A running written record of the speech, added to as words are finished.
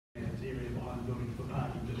I'm looking for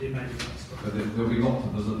parking, but there may be other stuff. But there'll be lots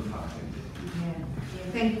of other parking.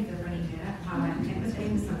 Thank you for running that up. That was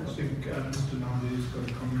excellent. I think Mr. Naidu's got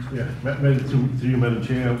a comment. Yeah, through you, Madam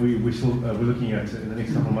Chair, we're looking at, in the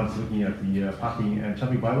next couple of months, looking at the parking and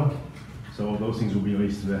traffic bylaw. So those things will be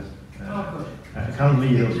released to that.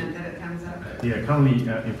 Currently, that it comes up. currently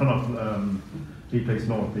in front of Lee Place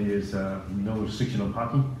North, there is no restriction on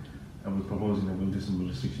parking, and we're proposing that we'll do some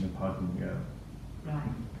restriction on parking Right.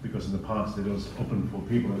 because in the past it was open for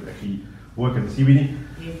people to actually work at the CBD.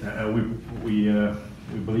 Yes.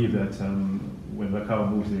 We believe that when Waikato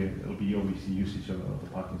moves there, it'll be obviously usage of the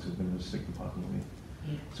parking, so we're going to restrict the parking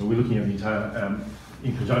there. Yeah. So we're looking at the entire,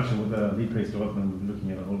 in conjunction with the Lee Place development, we're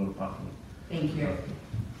looking at a whole lot of parking. Thank you.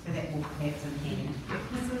 So that will have some hand.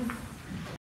 Mrs.